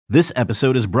This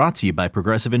episode is brought to you by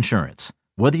Progressive Insurance.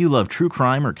 Whether you love true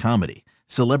crime or comedy,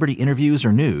 celebrity interviews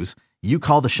or news, you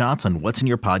call the shots on what's in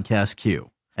your podcast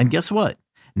queue. And guess what?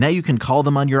 Now you can call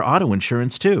them on your auto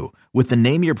insurance too with the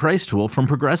Name Your Price tool from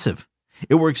Progressive.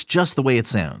 It works just the way it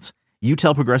sounds. You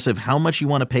tell Progressive how much you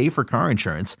want to pay for car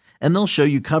insurance, and they'll show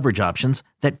you coverage options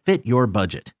that fit your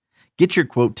budget. Get your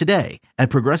quote today at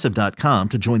Progressive.com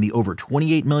to join the over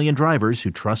 28 million drivers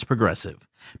who trust Progressive.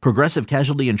 Progressive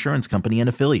Casualty Insurance Company and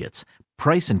Affiliates.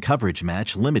 Price and coverage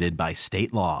match limited by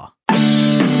state law.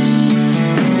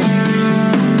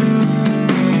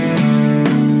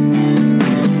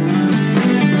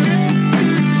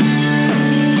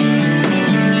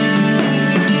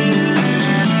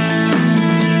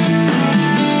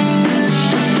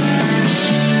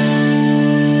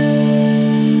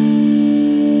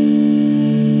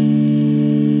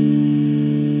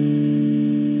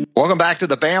 Welcome back to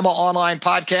the Bama Online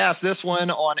Podcast. This one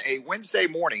on a Wednesday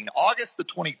morning, August the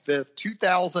 25th,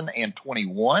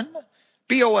 2021.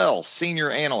 BOL senior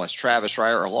analyst Travis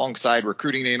Reier alongside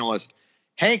recruiting analyst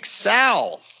Hank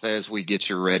South as we get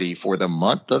you ready for the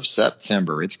month of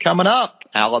September. It's coming up,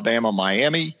 Alabama,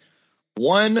 Miami,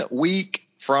 1 week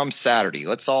from Saturday.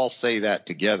 Let's all say that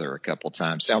together a couple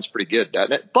times. Sounds pretty good,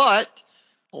 doesn't it? But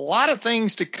a lot of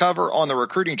things to cover on the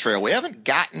recruiting trail. We haven't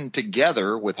gotten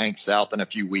together with Hank South in a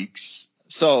few weeks,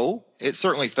 so it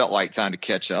certainly felt like time to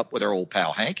catch up with our old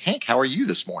pal Hank. Hank, how are you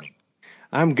this morning?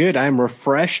 I'm good. I'm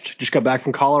refreshed. Just got back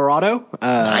from Colorado.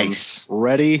 Nice.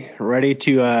 Ready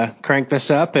to crank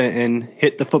this up and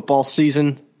hit the football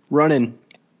season running.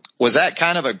 Was that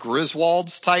kind of a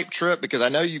Griswold's type trip? Because I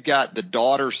know you've got the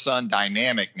daughter-son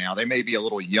dynamic now. They may be a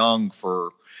little young for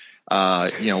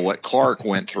what Clark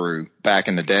went through back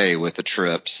in the day with the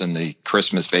trips and the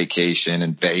Christmas vacation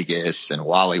and Vegas and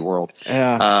Wally World.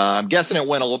 Yeah. I'm guessing it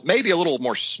went maybe a little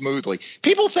more smoothly.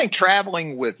 People think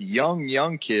traveling with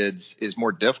young kids is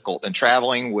more difficult than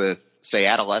traveling with, say,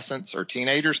 adolescents or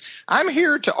teenagers. I'm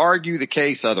here to argue the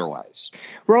case otherwise.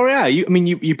 Well, yeah. You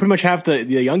pretty much have the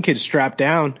young kids strapped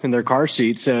down in their car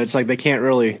seats, so it's like they can't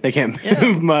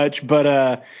move much.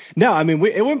 But no, I mean,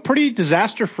 it went pretty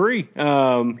disaster free.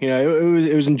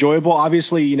 It was enjoyable.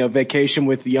 Obviously, vacation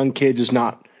with young kids is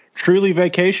not truly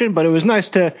vacation, but it was nice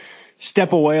to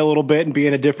step away a little bit and be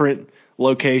in a different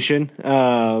location.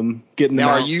 Getting them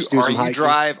out.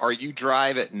 Are you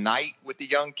drive at night with the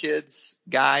young kids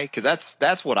guy? Because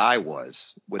that's what I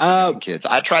was with the young kids.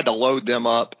 I tried to load them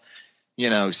up,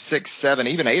 6, 7,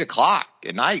 even 8 o'clock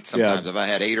at night. Sometimes if I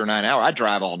had 8 or 9 hours, I'd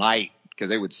drive all night because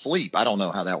they would sleep. I don't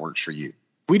know how that works for you.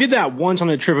 We did that once on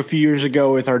a trip a few years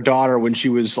ago with our daughter when she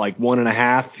was like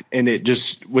 1.5, and it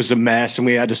just was a mess, and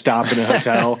we had to stop in a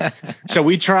hotel. So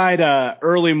we tried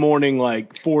early morning,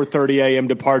 like 4:30 a.m.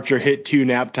 departure, hit 2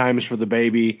 nap times for the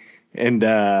baby, and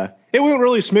it went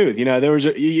really smooth.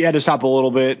 You had to stop a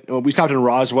little bit. We stopped in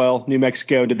Roswell, New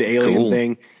Mexico, did the alien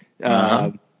thing,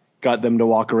 got them to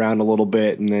walk around a little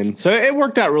bit, and then so it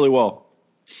worked out really well.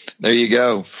 There you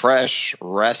go, fresh,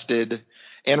 rested,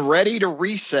 and ready to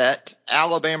reset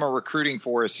Alabama recruiting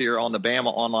for us here on the Bama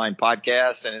Online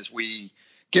Podcast. And as we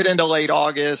get into late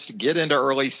August, get into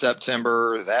early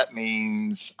September, that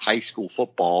means high school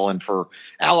football. And for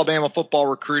Alabama football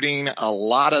recruiting, a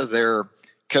lot of their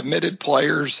committed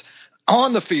players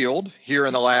on the field here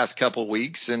in the last couple of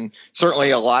weeks, and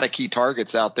certainly a lot of key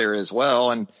targets out there as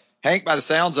well. And Hank, by the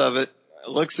sounds of it,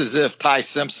 looks as if Ty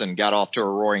Simpson got off to a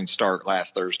roaring start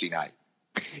last Thursday night.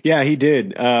 Yeah, he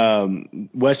did.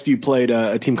 Westview played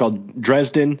a team called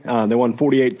Dresden. They won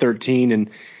 48-13,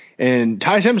 and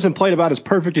Ty Simpson played about as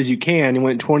perfect as you can. He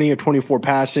went 20 of 24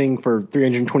 passing for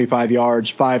 325 yards,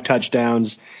 5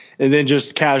 touchdowns, and then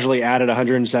just casually added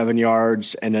 107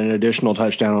 yards and an additional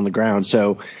touchdown on the ground.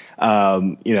 So,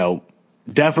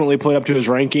 definitely played up to his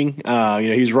ranking.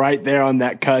 He's right there on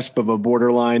that cusp of a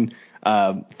borderline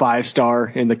 5-star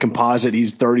in the composite.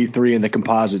 He's 33 in the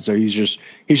composite, so he's just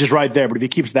right there. But if he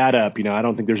keeps that up, I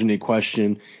don't think there's any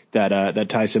question that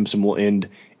Ty Simpson will end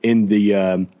in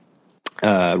the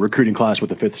recruiting class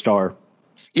with the 5th star.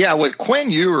 Yeah, with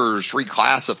Quinn Ewers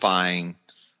reclassifying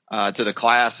to the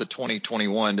class of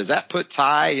 2021, does that put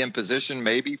Ty in position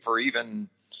maybe for even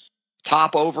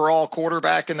top overall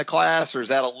quarterback in the class, or is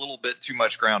that a little bit too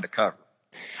much ground to cover?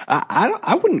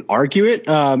 I wouldn't argue it.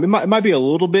 It might be a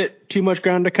little bit too much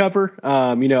ground to cover.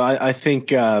 I think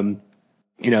the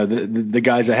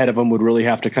guys ahead of them would really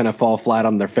have to kind of fall flat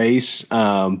on their face.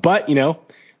 But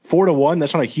 4-1,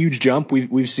 that's not a huge jump.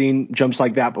 We've seen jumps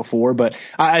like that before, but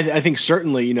I think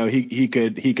certainly he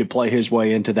could play his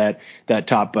way into that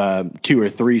top 2 or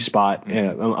 3 spot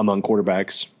among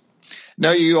quarterbacks.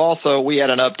 No, we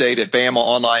had an update at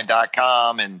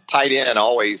BamaOnline.com, and tight end,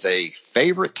 always a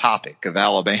favorite topic of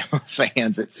Alabama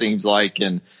fans, it seems like.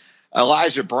 And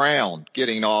Elijah Brown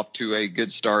getting off to a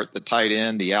good start, the tight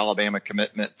end, the Alabama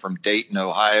commitment from Dayton,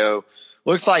 Ohio.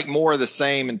 Looks like more of the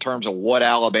same in terms of what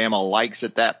Alabama likes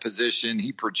at that position.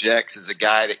 He projects as a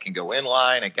guy that can go in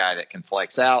line, a guy that can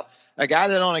flex out, a guy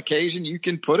that on occasion you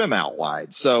can put him out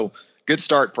wide. So good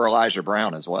start for Elijah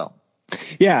Brown as well.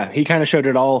 Yeah, he kind of showed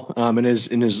it all in his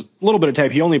little bit of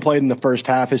tape. He only played in the first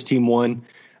half. His team won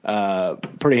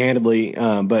pretty handedly,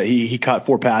 but he caught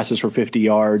 4 passes for 50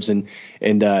 yards and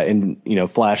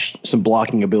flashed some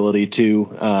blocking ability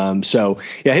too. So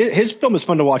yeah, his film is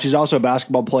fun to watch. He's also a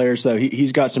basketball player, so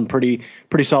he's got some pretty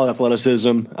solid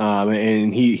athleticism,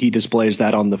 and he displays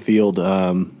that on the field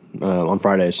on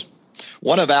Fridays.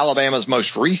 One of Alabama's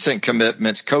most recent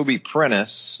commitments, Kobe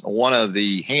Prentice, one of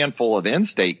the handful of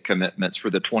in-state commitments for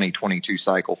the 2022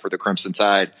 cycle for the Crimson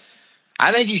Tide.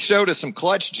 I think he showed us some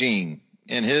clutch gene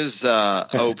in his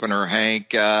opener,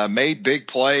 Hank. Made big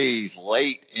plays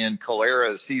late in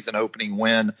Calera's season opening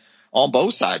win on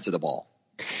both sides of the ball.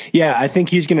 Yeah, I think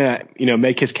he's going to,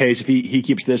 make his case if he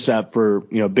keeps this up for,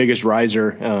 biggest riser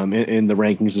in the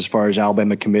rankings as far as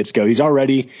Alabama commits go. He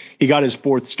got his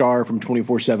 4th star from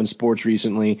 24/7 Sports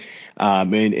recently,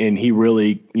 and he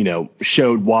really,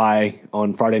 showed why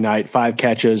on Friday night. 5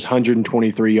 catches,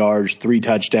 123 yards, 3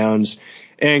 touchdowns,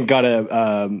 and got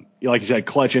a like you said,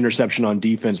 clutch interception on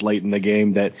defense late in the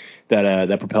game that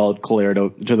propelled Calera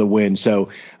to the win. So,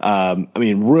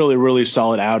 really, really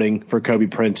solid outing for Kobe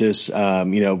Prentice.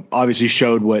 Obviously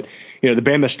showed what, the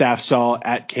Bama staff saw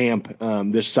at camp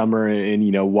this summer,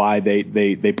 and why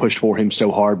they pushed for him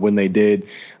so hard when they did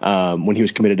when he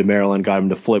was committed to Maryland, got him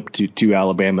to flip to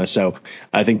Alabama. So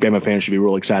I think Bama fans should be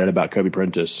real excited about Kobe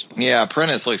Prentice. Yeah,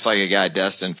 Prentice looks like a guy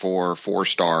destined for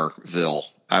 4-starville,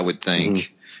 I would think.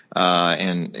 Mm-hmm.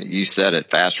 And you said it,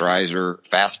 fast riser,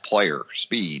 fast player,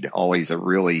 speed, always a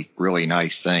really, really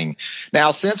nice thing.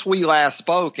 Now, since we last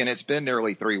spoke, and it's been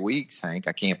nearly 3 weeks, Hank,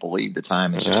 I can't believe the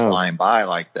time is just flying by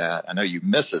like that. I know you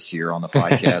miss us here on the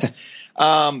podcast.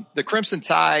 The Crimson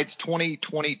Tide's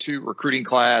 2022 recruiting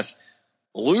class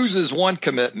loses one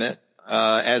commitment,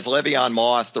 as Le'Veon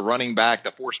Moss, the running back,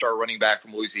 the 4-star running back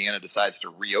from Louisiana, decides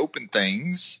to reopen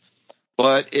things,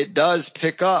 but it does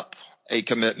pick up a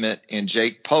commitment in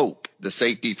Jake Pope, the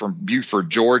safety from Buford,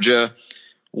 Georgia.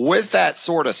 With that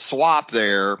sort of swap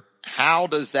there, how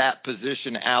does that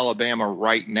position Alabama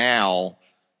right now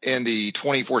in the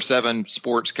 24/7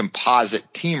 Sports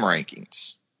composite team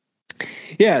rankings?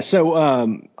 Yeah,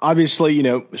 so obviously,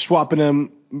 swapping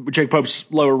him, Jake Pope's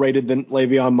lower rated than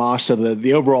Le'Veon Moss, so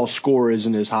the overall score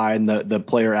isn't as high, and the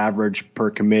player average per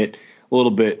commit a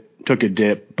little bit took a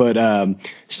dip, but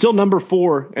still number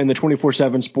 4 in the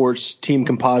 24/7 Sports team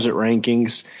composite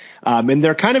rankings. And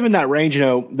they're kind of in that range,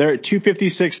 they're at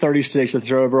 256-36, that's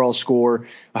their overall score.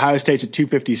 Ohio State's at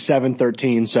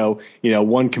 257-13. So,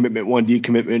 one commitment, one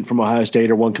decommitment from Ohio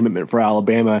State or one commitment for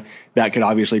Alabama, that could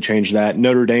obviously change that.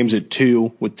 Notre Dame's at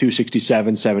 2 with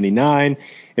 267-79,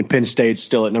 and Penn State's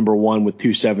still at number 1 with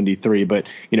 273. But,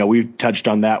 we've touched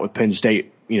on that with Penn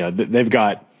State. They've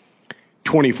got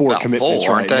 24 about commitments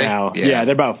full, right now. Yeah,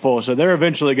 they're about full. So they're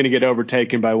eventually going to get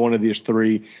overtaken by one of these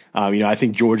 3. I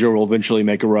think Georgia will eventually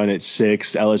make a run at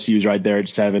 6. LSU's right there at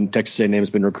 7. Texas A&M's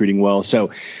been recruiting well.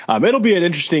 So it'll be an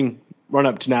interesting run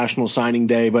up to National Signing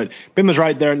Day. But Bama's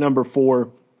right there at number 4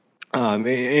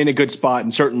 in a good spot.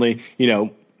 And certainly,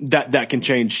 that can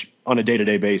change on a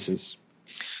day-to-day basis.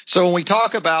 So when we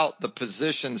talk about the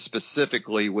position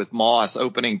specifically with Moss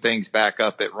opening things back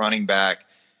up at running back,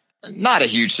 not a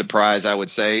huge surprise, I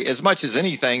would say, as much as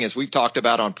anything, as we've talked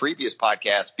about on previous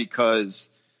podcasts,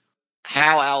 because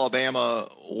how Alabama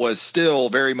was still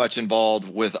very much involved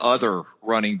with other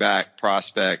running back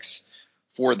prospects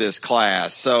for this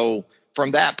class. So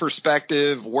from that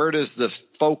perspective, where does the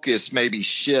focus maybe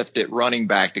shift at running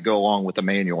back to go along with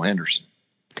Emmanuel Henderson?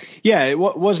 Yeah, it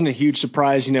wasn't a huge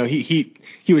surprise. He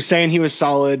was saying he was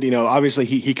solid. Obviously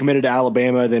he committed to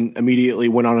Alabama, then immediately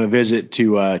went on a visit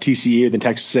to TCU, then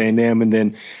Texas A&M, and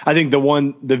then I think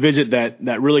the visit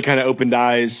that really kind of opened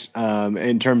eyes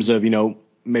in terms of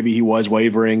maybe he was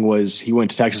wavering was he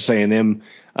went to Texas A&M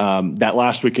that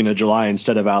last weekend of July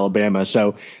instead of Alabama.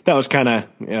 So that was kind of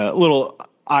a little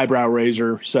eyebrow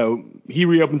raiser. So he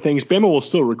reopened things. Bama will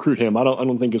still recruit him. I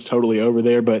don't think it's totally over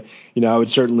there, but I would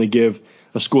certainly give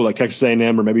a school like Texas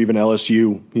A&M or maybe even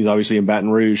LSU, he's obviously in Baton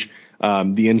Rouge,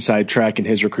 the inside track in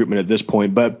his recruitment at this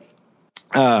point. But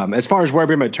as far as where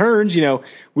Bama turns,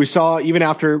 we saw even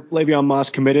after Le'Veon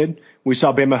Moss committed, we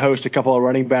saw Bama host a couple of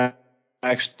running backs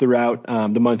throughout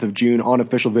the month of June on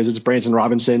official visits. Branson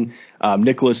Robinson,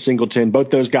 Nicholas Singleton, both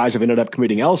those guys have ended up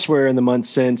committing elsewhere in the month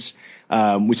since.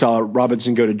 We saw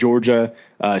Robinson go to Georgia,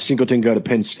 Singleton go to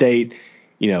Penn State.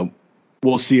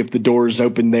 We'll see if the doors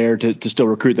open there to still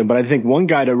recruit them. But I think one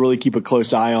guy to really keep a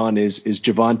close eye on is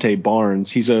Javonte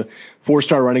Barnes. He's a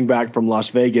 4-star running back from Las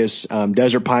Vegas,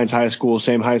 Desert Pines High School,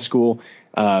 same high school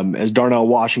as Darnell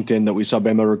Washington that we saw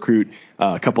Bama recruit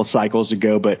a couple cycles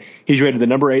ago. But he's rated the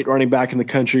number 8 running back in the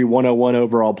country, 101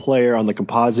 overall player on the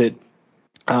composite.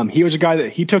 He was a guy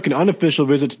that he took an unofficial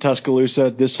visit to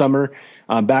Tuscaloosa this summer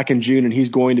back in June, and he's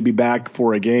going to be back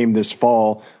for a game this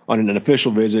fall on an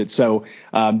official visit. So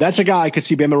that's a guy I could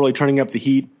see Bama really turning up the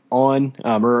heat on,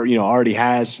 or already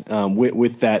has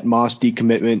with that Moss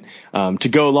decommitment to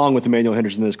go along with Emmanuel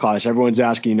Henderson in this class. Everyone's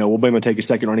asking, will Bama take a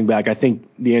second running back? I think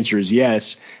the answer is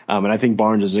yes, and I think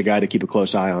Barnes is a guy to keep a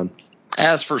close eye on.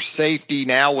 As for safety,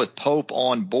 now with Pope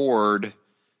on board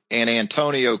and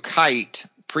Antonio Kite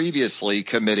previously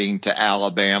committing to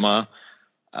Alabama,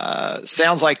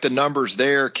 sounds like the numbers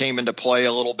there came into play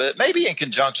a little bit, maybe in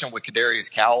conjunction with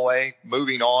Kadarius Callaway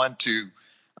moving on to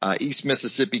East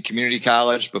Mississippi Community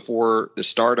College before the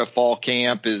start of fall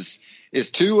camp. Is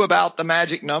 2 about the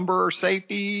magic number or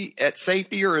safety,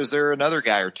 or is there another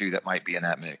guy or 2 that might be in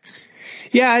that mix?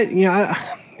 Yeah,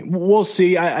 we'll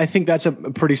see. I think that's a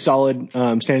pretty solid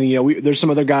standing. There's some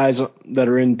other guys that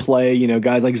are in play,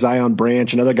 guys like Zion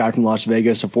Branch, another guy from Las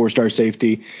Vegas, a 4-star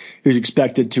safety who's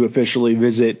expected to officially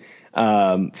visit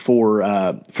for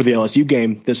the LSU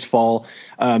game this fall.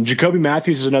 Jacoby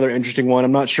Matthews is another interesting one.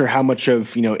 I'm not sure how much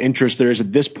of interest there is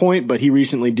at this point, but he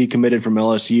recently decommitted from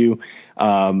LSU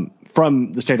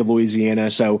from the state of Louisiana.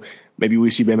 So maybe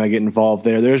we see Bama get involved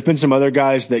there. There's been some other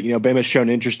guys that Bama's shown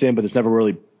interest in, but it's never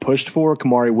really pushed for.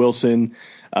 Kamari Wilson,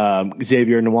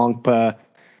 Xavier Nwankpa.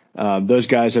 Those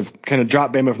guys have kind of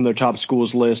dropped Bama from their top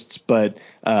schools lists, but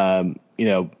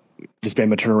does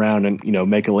Bama turn around and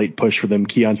make a late push for them?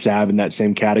 Keon Sabb in that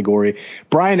same category.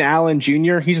 Brian Allen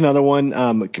Jr., he's another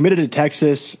one, committed to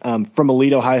Texas from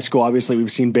Aledo High School. Obviously,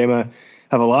 we've seen Bama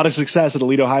have a lot of success at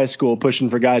Aledo High School pushing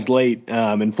for guys late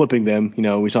and flipping them.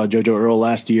 We saw JoJo Earl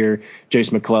last year,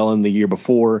 Jace McClellan the year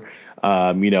before.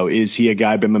 Is he a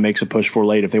guy Bama makes a push for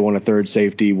late if they want a third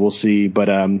safety? We'll see. But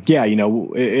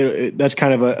that's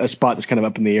kind of a spot that's kind of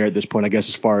up in the air at this point, I guess,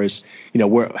 as far as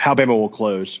how Bama will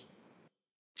close.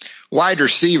 Wide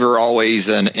receiver, always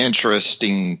an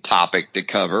interesting topic to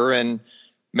cover, and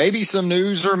maybe some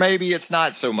news or maybe it's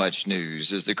not so much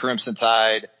news. As the Crimson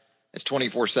Tide, as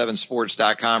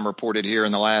 247sports.com reported here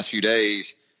in the last few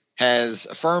days, has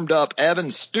firmed up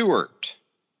Evan Stewart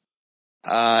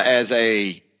as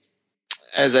a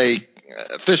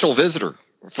official visitor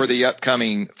for the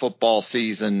upcoming football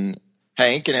season,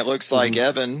 Hank, and it looks like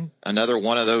Evan, another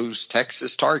one of those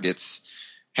Texas targets,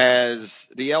 has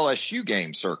the LSU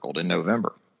game circled in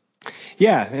November.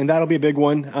 Yeah, and that'll be a big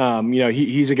one.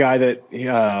 He's a guy that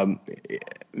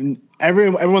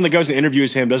everyone that goes and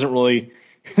interviews him doesn't really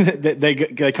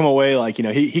they come away like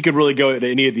he could really go to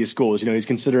any of these schools. He's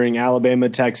considering Alabama,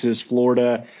 Texas,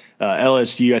 Florida,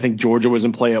 LSU. I think Georgia was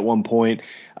in play at one point.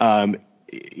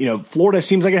 Florida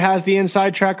seems like it has the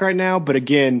inside track right now, but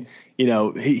again,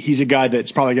 he's a guy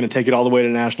that's probably going to take it all the way to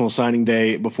National Signing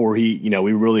Day before we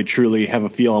really truly have a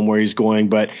feel on where he's going.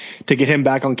 But to get him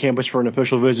back on campus for an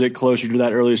official visit closer to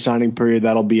that early signing period,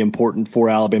 that'll be important for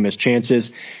Alabama's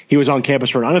chances. He was on campus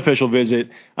for an unofficial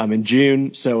visit in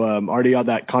June, so already got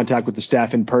that contact with the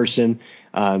staff in person,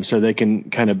 so they can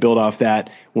kind of build off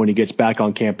that when he gets back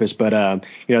on campus. But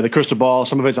the crystal ball,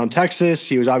 some of it's on Texas.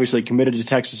 He was obviously committed to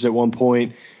Texas at one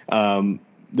point.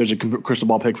 There's a crystal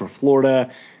ball pick for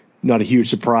Florida. Not a huge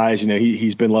surprise.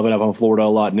 He's been loving up on Florida a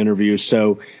lot in interviews.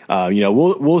 So,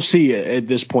 we'll see at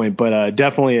this point, but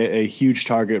definitely a huge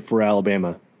target for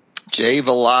Alabama. Jay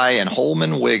Valai and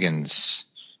Holman Wiggins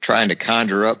trying to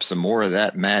conjure up some more of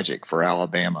that magic for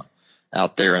Alabama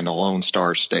out there in the Lone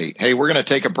Star State. Hey, we're going to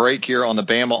take a break here on the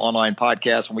Bama Online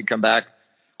Podcast. When we come back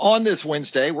on this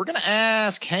Wednesday, we're going to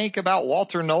ask Hank about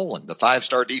Walter Nolan, the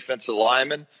 5-star defensive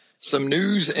lineman. Some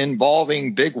news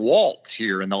involving Big Walt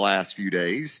here in the last few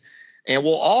days. And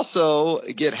we'll also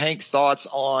get Hank's thoughts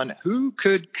on who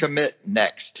could commit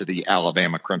next to the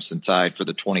Alabama Crimson Tide for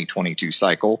the 2022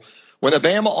 cycle when the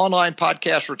Bama Online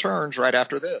Podcast returns right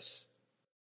after this.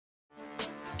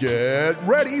 Get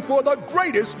ready for the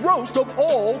greatest roast of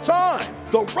all time,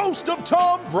 the Roast of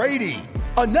Tom Brady,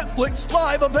 a Netflix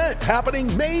live event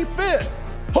happening May 5th.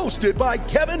 Hosted by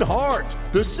Kevin Hart,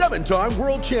 the 7-time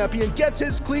world champion gets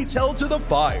his cleats held to the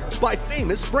fire by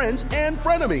famous friends and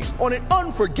frenemies on an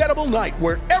unforgettable night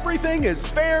where everything is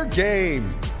fair game.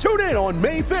 Tune in on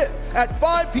May 5th at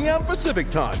 5 p.m.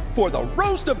 Pacific Time for the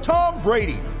Roast of Tom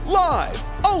Brady, live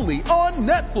only on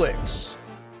Netflix.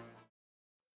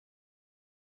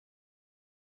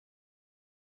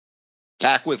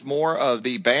 Back with more of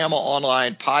the Bama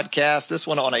Online podcast, this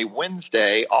one on a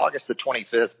Wednesday, August the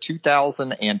 25th,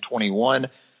 2021.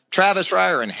 Travis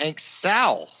Reier and Hank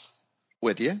South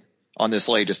with you on this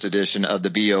latest edition of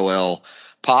the BOL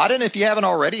pod. And if you haven't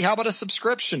already, how about a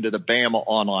subscription to the Bama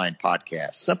Online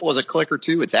podcast? Simple as a click or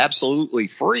two. It's absolutely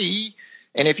free.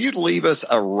 And if you'd leave us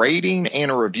a rating and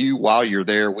a review while you're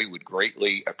there, we would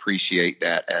greatly appreciate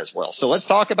that as well. So let's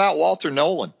talk about Walter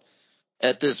Nolen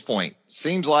at this point.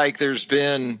 Seems like there's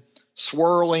been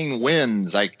swirling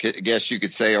winds, I guess you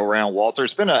could say, around Walter.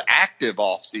 It's been an active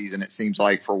offseason, it seems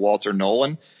like, for Walter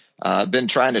Nolen. Been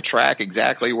trying to track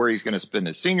exactly where he's going to spend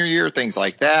his senior year, things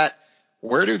like that.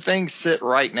 Where do things sit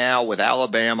right now with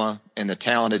Alabama and the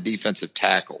talented defensive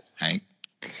tackle, Hank?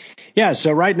 Yeah,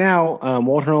 so right now,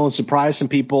 Walter Nolen surprised some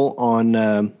people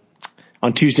on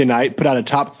Tuesday night, put out a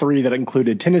top three that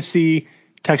included Tennessee,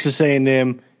 Texas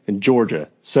A&M, and Georgia.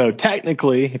 So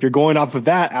technically, if you're going off of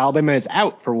that, Alabama is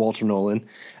out for Walter Nolen.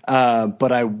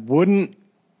 But I wouldn't,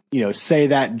 say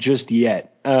that just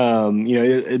yet.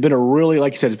 It's been a really,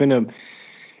 like you said, it's been a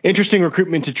interesting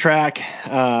recruitment to track.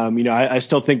 I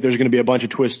still think there's going to be a bunch of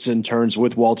twists and turns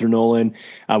with Walter Nolen.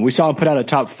 We saw him put out a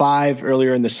top 5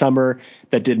 earlier in the summer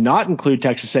that did not include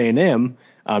Texas A&M,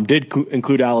 did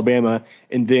include Alabama,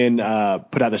 and then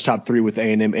put out this top 3 with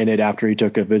A&M in it after he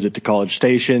took a visit to College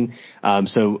Station.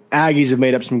 So Aggies have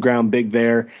made up some ground big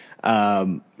there.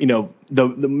 Probably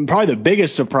the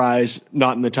biggest surprise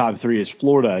not in the top 3 is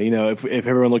Florida. If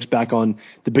everyone looks back on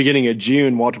the beginning of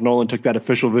June, Walter Nolen took that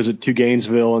official visit to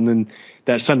Gainesville, and then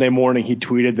that Sunday morning he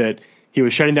tweeted that he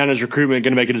was shutting down his recruitment,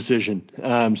 going to make a decision.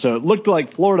 So it looked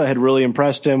like Florida had really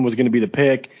impressed him, was going to be the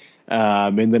pick.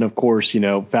 And then, of course,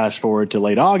 fast forward to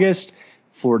late August,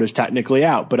 Florida's technically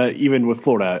out. But even with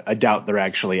Florida, I doubt they're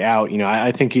actually out.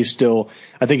 I think he's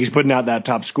putting out that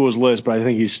top schools list, but I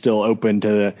think he's still open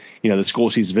to, the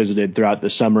schools he's visited throughout the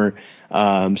summer.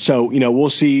 So we'll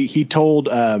see. He told,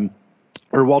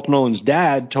 Walter Nolen's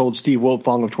dad told Steve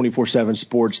Wiltfong of 24/7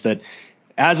 Sports that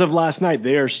as of last night,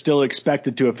 they are still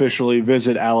expected to officially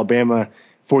visit Alabama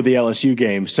for the LSU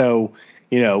game. So,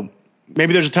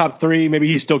 maybe there's a top 3. Maybe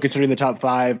he's still considering the top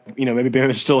 5. Maybe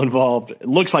Bama's still involved. It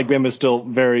looks like Bama's still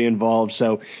very involved.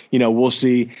 So, we'll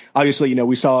see. Obviously,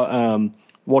 we saw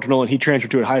Walter Nolen. He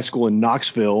transferred to a high school in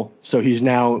Knoxville. So he's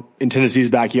now in Tennessee's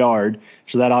backyard.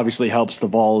 So that obviously helps the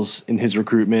Vols in his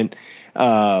recruitment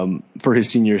for his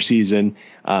senior season.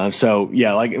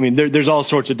 There's all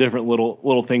sorts of different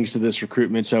little things to this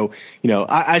recruitment. So,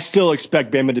 I still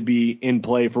expect Bama to be in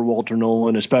play for Walter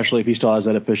Nolen, especially if he still has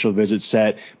that official visit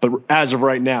set. But as of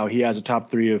right now, he has a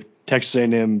top 3 of Texas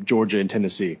A&M, Georgia, and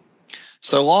Tennessee.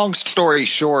 So long story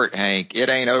short, Hank, it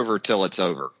ain't over till it's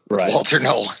over. Right. Walter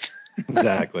Nolen.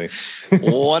 Exactly.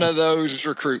 One of those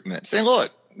recruitments. And look,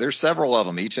 there's several of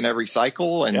them each and every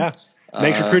cycle. And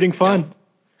makes recruiting fun.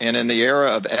 And in the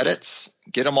era of edits,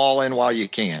 get them all in while you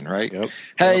can, right? Yep.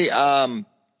 Hey,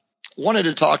 wanted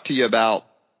to talk to you about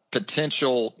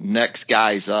potential next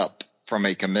guys up from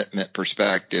a commitment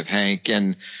perspective, Hank,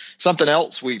 and something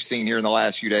else we've seen here in the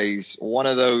last few days. One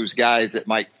of those guys that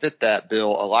might fit that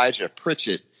bill, Elijah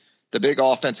Pritchett, the big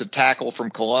offensive tackle from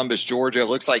Columbus, Georgia. It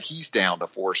looks like he's down to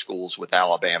 4 schools with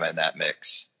Alabama in that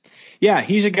mix. Yeah,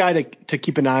 he's a guy to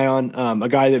keep an eye on, a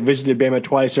guy that visited Bama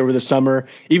twice over the summer,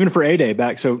 even for A-Day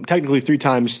back. So technically 3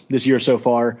 times this year so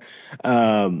far.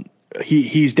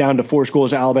 He's down to 4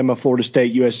 schools: Alabama, Florida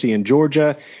State, USC, and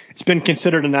Georgia. It's been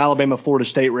considered an Alabama-Florida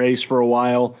State race for a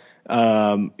while.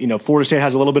 Florida State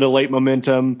has a little bit of late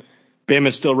momentum.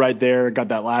 Bama's still right there, got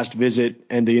that last visit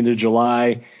at the end of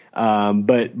July.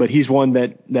 But he's one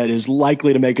that is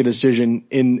likely to make a decision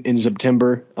in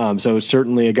September. So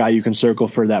certainly a guy you can circle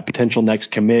for that potential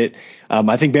next commit.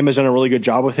 I think Bama's done a really good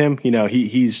job with him.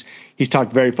 He's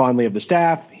talked very fondly of the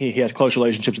staff. He has close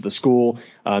relationships at the school.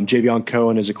 Javion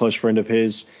Cohen is a close friend of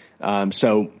his.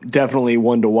 So definitely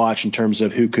one to watch in terms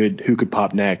of who could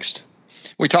pop next.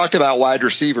 We talked about wide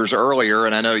receivers earlier,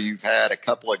 and I know you've had a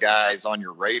couple of guys on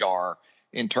your radar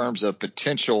in terms of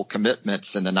potential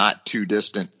commitments in the not too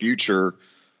distant future.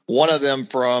 One of them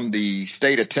from the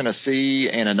state of Tennessee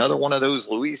and another one of those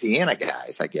Louisiana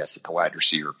guys, I guess, at the wide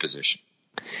receiver position.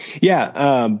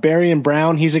 Yeah. Barian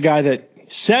Brown, he's a guy that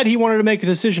said he wanted to make a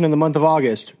decision in the month of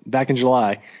August back in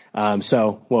July.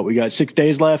 We got 6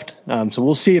 days left. So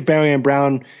we'll see if Barian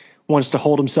Brown wants to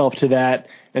hold himself to that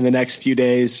in the next few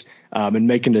days. and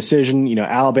making a decision. You know,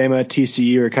 Alabama,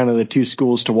 TCU are kind of the two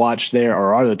schools to watch there,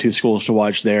 or are the two schools to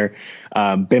watch there.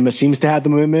 Bama seems to have the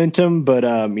momentum, but,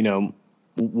 you know,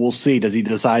 we'll see. Does he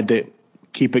decide to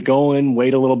keep it going,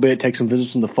 wait a little bit, take some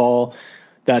visits in the fall?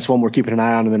 That's one we're keeping an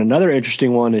eye on. And then another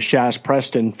interesting one is Shaz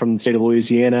Preston from the state of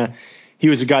Louisiana. He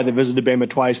was a guy that visited Bama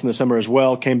twice in the summer as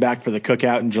well, came back for the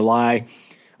cookout in July.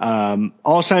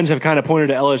 All signs have kind of pointed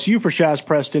to LSU for Shaz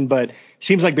Preston, but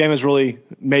seems like Bama's really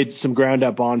made some ground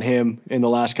up on him in the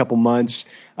last couple months.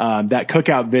 That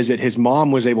cookout visit, his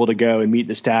mom was able to go and meet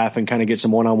the staff and kind of get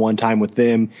some one-on-one time with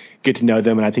them, get to know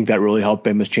them, and I think that really helped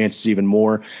Bama's chances even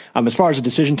more. As far as the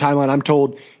decision timeline, I'm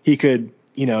told he could,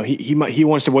 you know, he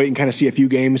wants to wait and kind of see a few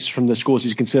games from the schools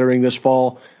he's considering this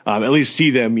fall, at least see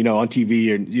them, you know, on TV,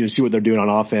 or, you know, see what they're doing on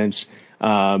offense.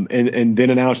 And then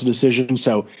announce a decision.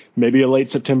 So maybe a late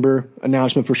September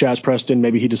announcement for Shaz Preston.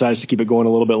 Maybe he decides to keep it going a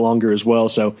little bit longer as well.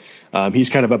 So he's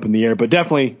kind of up in the air. But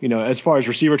definitely, you know, as far as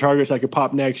receiver targets that could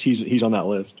pop next, he's on that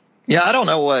list. Yeah, I don't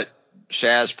know what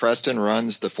Shaz Preston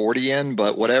runs the 40 in,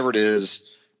 but whatever it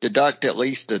is, deduct at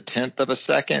least 1/10 of a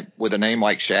second with a name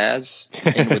like Shaz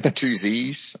and with the 2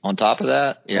 Z's on top of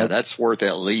that. Yeah, that's worth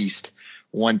at least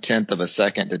 1/10 of a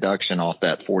second deduction off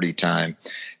that 40 time.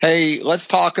 Hey, let's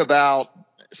talk about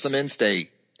some in-state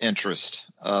interest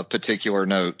of particular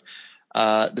note.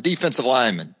 The defensive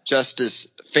lineman, Justice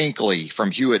Finkley from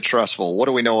Hewitt-Trussville. What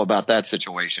do we know about that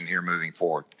situation here moving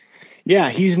forward? Yeah,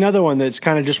 he's another one that's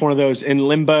kind of just one of those in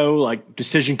limbo, like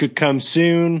decision could come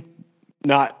soon,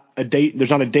 not a date. There's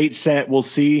not a date set. We'll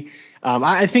see.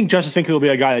 I think Justice Finkley will be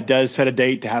a guy that does set a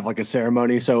date to have like a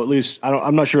ceremony. So at least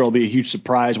I'm not sure it'll be a huge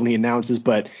surprise when he announces,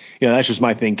 but you know, that's just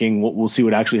my thinking. We'll see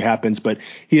what actually happens, but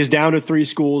he is down to 3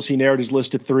 schools. He narrowed his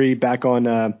list to 3 back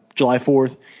on July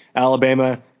 4th,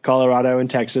 Alabama, Colorado, and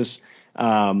Texas. You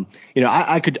know,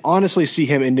 I could honestly see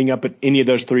him ending up at any of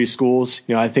those 3 schools.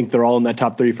 You know, I think they're all in that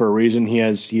top 3 for a reason. He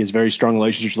has very strong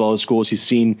relationships with all those schools. He's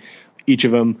seen each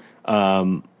of them,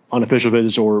 on official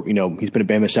visits, or, you know, he's been at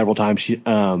Bama several times.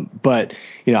 But,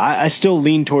 you know, I still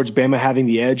lean towards Bama having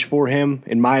the edge for him,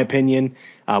 in my opinion,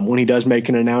 when he does make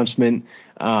an announcement.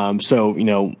 So, you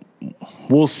know,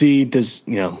 we'll see.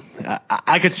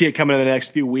 I could see it coming in the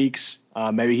next few weeks.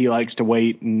 Maybe he likes to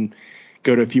wait and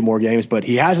go to a few more games, but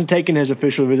he hasn't taken his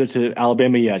official visit to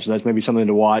Alabama yet. So that's maybe something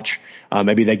to watch.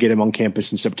 Maybe they get him on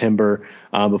campus in September,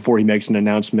 before he makes an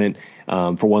announcement,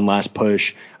 for one last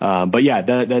push. But yeah,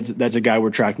 that's a guy we're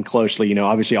tracking closely. You know,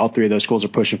 obviously all 3 of those schools are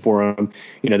pushing for him.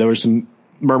 You know, there was some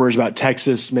murmurs about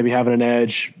Texas maybe having an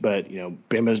edge, but, you know,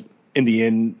 Bama's in the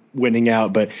end winning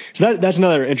out. But so that's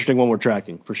another interesting one we're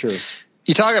tracking for sure.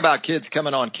 You talk about kids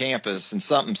coming on campus, and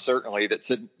something certainly that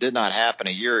did not happen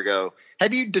a year ago.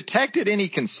 Have you detected any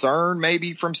concern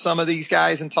maybe from some of these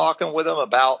guys in talking with them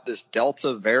about this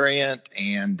Delta variant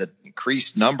and the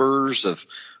increased numbers of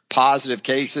positive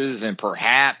cases, and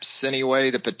perhaps anyway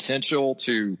the potential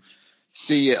to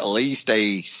see at least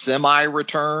a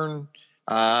semi-return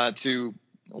to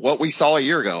what we saw a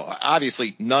year ago?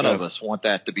 Obviously, none of us want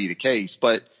that to be the case,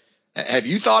 but have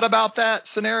you thought about that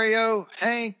scenario,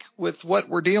 Hank, with what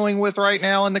we're dealing with right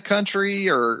now in the country,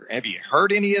 or have you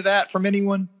heard any of that from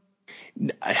anyone?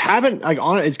 I haven't.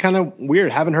 It's kind of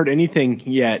weird. Haven't heard anything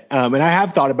yet. And I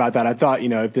have thought about that. I thought, you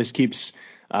know, if this keeps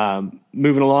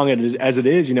moving along as it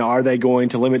is, you know, are they going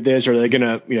to limit this? Or are they going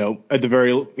to, you know, at the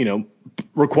very, you know,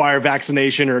 require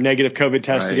vaccination or negative COVID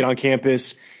tests to get on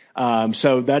campus?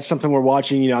 So that's something we're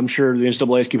watching. You know, I'm sure the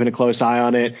NCAA is keeping a close eye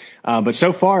on it. But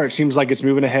so far it seems like it's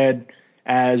moving ahead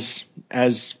as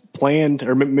planned,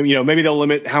 or, you know, maybe they'll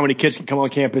limit how many kids can come on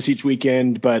campus each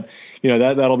weekend, but, you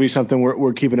know, that'll be something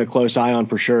we're keeping a close eye on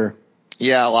for sure.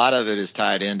 Yeah. A lot of it is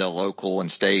tied into local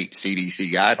and state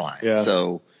CDC guidelines. Yeah.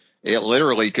 So it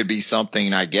literally could be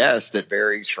something, I guess, that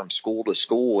varies from school to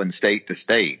school and state to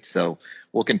state. So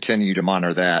we'll continue to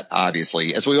monitor that,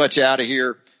 obviously. As we let you out of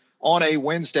here on a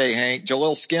Wednesday, Hank,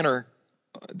 Jaleel Skinner,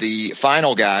 the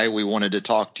final guy we wanted to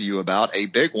talk to you about, a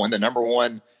big one, the number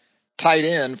 1 tight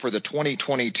end for the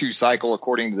 2022 cycle,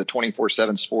 according to the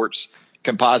 24/7 Sports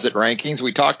composite rankings.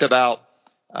 We talked about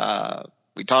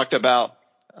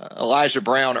Elijah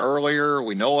Brown earlier.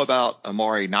 We know about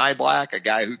Amari Niblack, a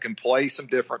guy who can play some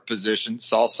different positions.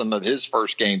 Saw some of his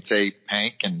first game tape,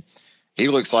 Hank, and he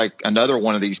looks like another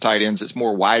one of these tight ends that's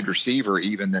more wide receiver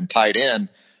even than tight end.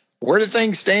 Where do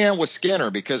things stand with Skinner?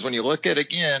 Because when you look at,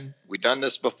 again, we've done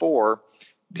this before,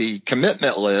 the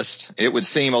commitment list, it would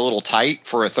seem a little tight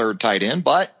for a third tight end,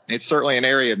 but it's certainly an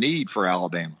area of need for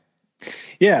Alabama.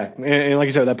 Yeah, and like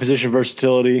I said, that position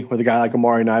versatility with a guy like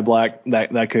Amari Niblack,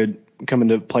 that could come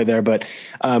into play there. But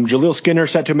Jaleel Skinner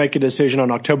set to make a decision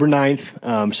on October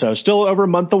 9th, so still over a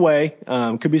month away.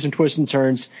 Could be some twists and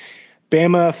turns.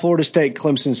 Bama, Florida State,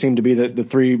 Clemson seem to be the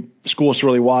three schools to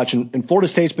really watch. And Florida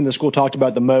State's been the school talked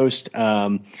about the most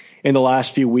in the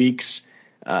last few weeks.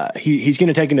 He's going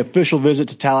to take an official visit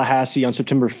to Tallahassee on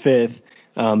September 5th.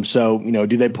 So,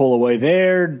 do they pull away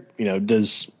there?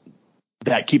 Does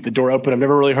that keep the door open? I've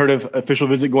never really heard of official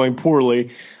visit going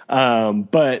poorly.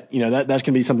 But that's going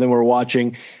to be something we're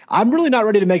watching. I'm really not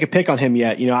ready to make a pick on him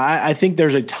yet. I think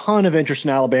there's a ton of interest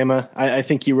in Alabama. I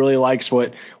think he really likes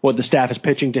what the staff is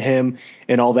pitching to him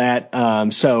and all that.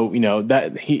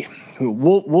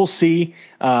 We'll see.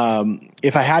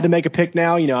 If I had to make a pick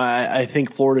now, I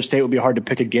think Florida State would be hard to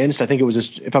pick against. I think it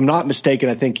was, if I'm not mistaken,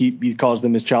 I think he calls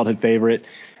them his childhood favorite.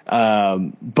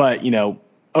 But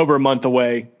over a month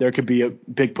away, there could be a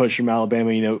big push from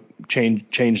Alabama,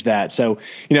 change that. So,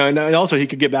 and also he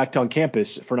could get back on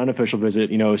campus for an unofficial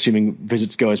visit, assuming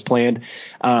visits go as planned.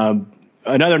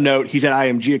 Another note, he's at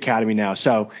IMG Academy now.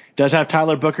 So does have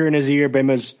Tyler Booker in his ear.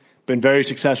 Bama's been very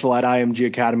successful at IMG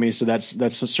Academy. So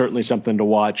that's certainly something to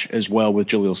watch as well with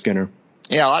Jaleel Skinner.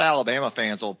 Yeah, a lot of Alabama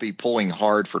fans will be pulling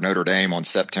hard for Notre Dame on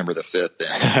September the 5th.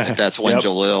 Then that's when Yep.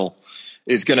 Jaleel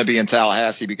is going to be in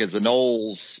Tallahassee, because the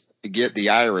Noles get the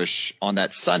Irish on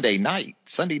that Sunday night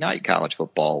college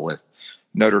football with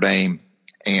Notre Dame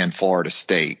and Florida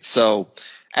State. So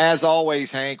as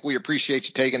always, Hank, we appreciate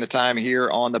you taking the time here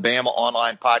on the Bama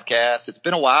Online Podcast. It's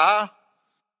been a while,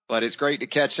 but it's great to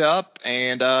catch up,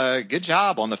 and good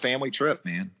job on the family trip,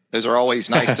 man. Those are always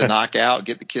nice to knock out,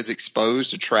 get the kids exposed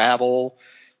to travel.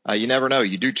 You never know.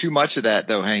 You do too much of that,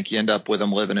 though, Hank. You end up with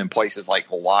them living in places like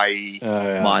Hawaii,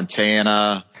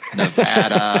 Montana,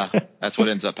 Nevada. That's what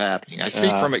ends up happening. I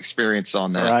speak from experience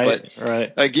on that.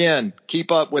 Right. Again,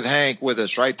 keep up with Hank with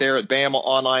us right there at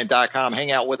BamaOnline.com.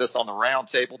 Hang out with us on the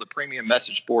Roundtable, the premium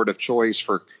message board of choice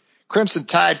for Crimson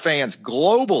Tide fans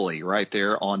globally, right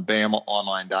there on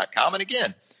BamaOnline.com. And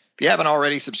again, if you haven't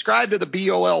already, subscribe to the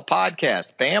BOL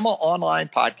podcast, Bama Online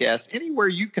Podcast. Anywhere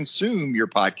you consume your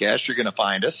podcast, you're going to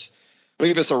find us.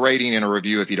 Leave us a rating and a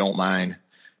review if you don't mind.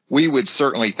 We would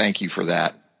certainly thank you for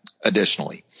that.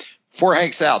 Additionally, for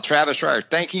Hank Sal, Travis Schreier,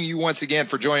 thanking you once again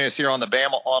for joining us here on the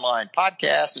Bama Online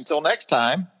Podcast. Until next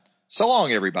time, so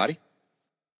long, everybody.